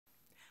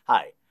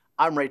Hi,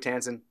 I'm Ray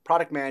Tansen,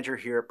 Product Manager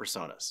here at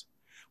Personas.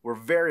 We're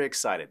very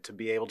excited to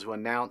be able to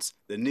announce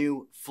the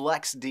new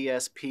FLEX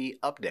DSP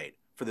update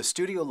for the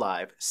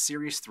StudioLive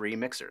Series III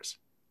mixers.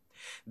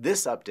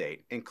 This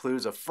update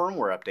includes a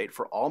firmware update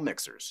for all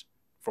mixers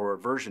for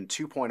version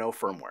 2.0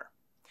 firmware.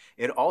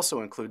 It also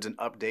includes an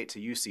update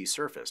to UC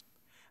Surface,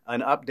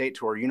 an update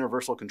to our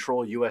Universal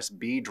Control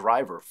USB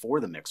driver for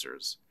the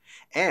mixers,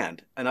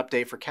 and an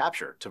update for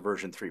Capture to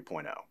version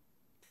 3.0.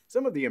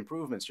 Some of the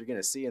improvements you're going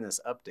to see in this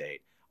update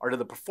are to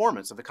the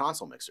performance of the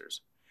console mixers.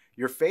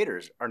 Your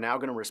faders are now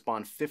going to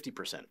respond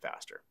 50%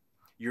 faster.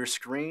 Your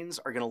screens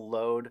are going to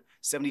load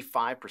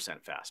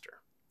 75% faster.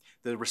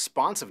 The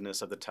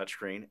responsiveness of the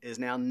touchscreen is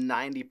now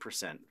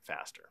 90%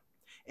 faster.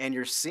 And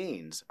your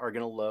scenes are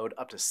going to load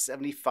up to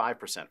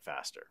 75%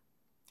 faster.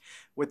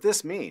 What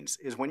this means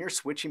is when you're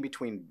switching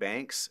between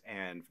banks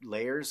and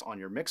layers on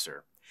your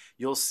mixer,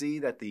 you'll see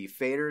that the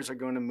faders are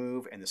going to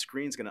move and the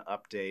screen's going to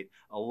update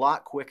a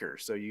lot quicker,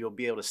 so you'll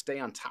be able to stay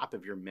on top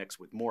of your mix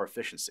with more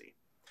efficiency.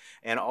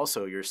 And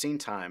also your scene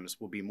times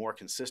will be more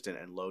consistent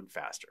and load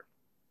faster.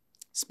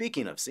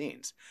 Speaking of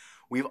scenes,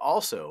 we've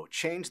also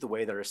changed the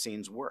way that our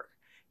scenes work.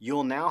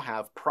 You'll now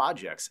have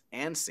projects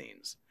and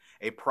scenes.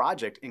 A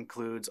project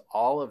includes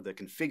all of the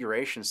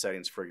configuration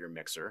settings for your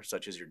mixer,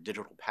 such as your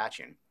digital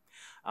patching.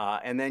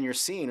 And then your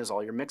scene is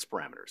all your mix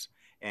parameters.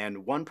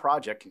 And one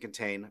project can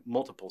contain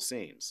multiple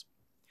scenes.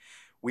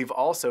 We've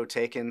also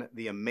taken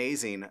the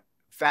amazing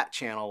Fat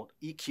Channel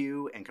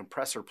EQ and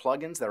compressor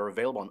plugins that are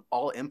available on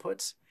all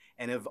inputs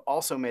and have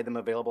also made them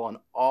available on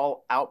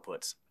all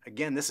outputs.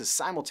 Again, this is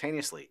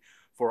simultaneously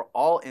for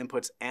all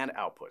inputs and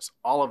outputs.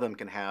 All of them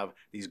can have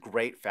these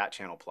great Fat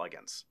Channel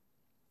plugins.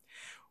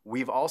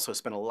 We've also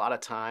spent a lot of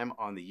time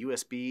on the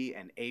USB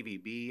and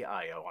Abb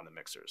Io on the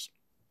mixers.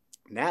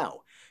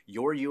 Now,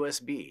 your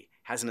USB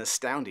has an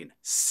astounding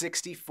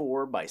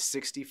 64 by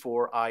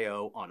 64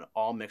 I/O on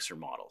all mixer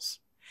models.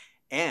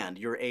 And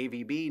your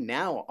AVB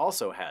now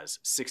also has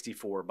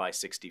 64 by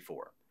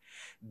 64.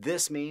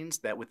 This means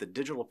that with the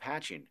digital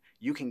patching,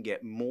 you can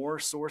get more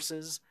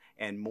sources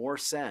and more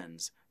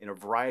sends in a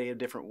variety of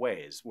different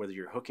ways, whether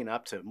you're hooking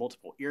up to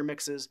multiple ear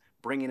mixes,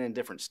 bringing in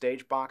different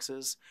stage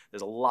boxes.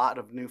 There's a lot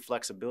of new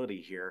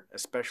flexibility here,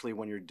 especially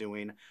when you're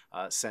doing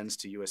sends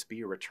to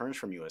USB or returns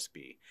from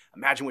USB.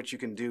 Imagine what you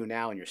can do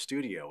now in your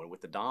studio and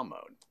with the DOM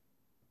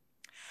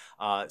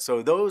mode.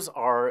 So those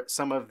are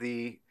some of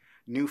the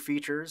new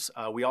features.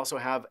 We also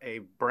have a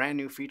brand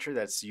new feature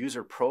that's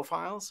user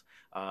profiles.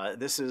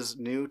 This is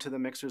new to the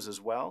mixers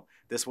as well.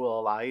 This will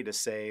allow you to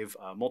save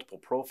multiple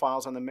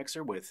profiles on the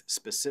mixer with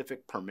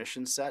specific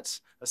permission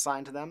sets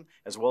assigned to them,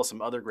 as well as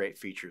some other great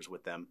features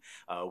with them.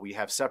 We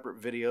have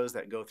separate videos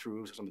that go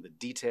through some of the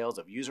details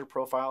of user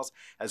profiles,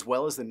 as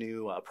well as the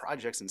new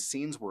projects and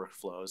scenes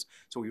workflows.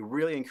 So we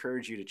really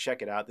encourage you to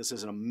check it out. This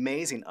is an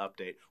amazing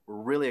update. We're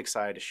really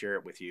excited to share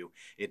it with you.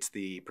 It's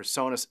the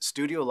Personas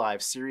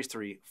StudioLive Series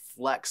III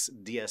FLEX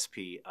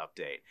DSP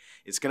update.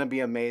 It's going to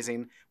be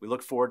amazing. We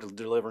look forward to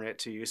delivering it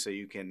to you so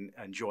you can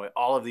enjoy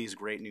all of these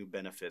great new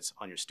benefits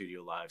on your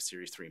StudioLive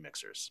Series III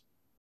mixers.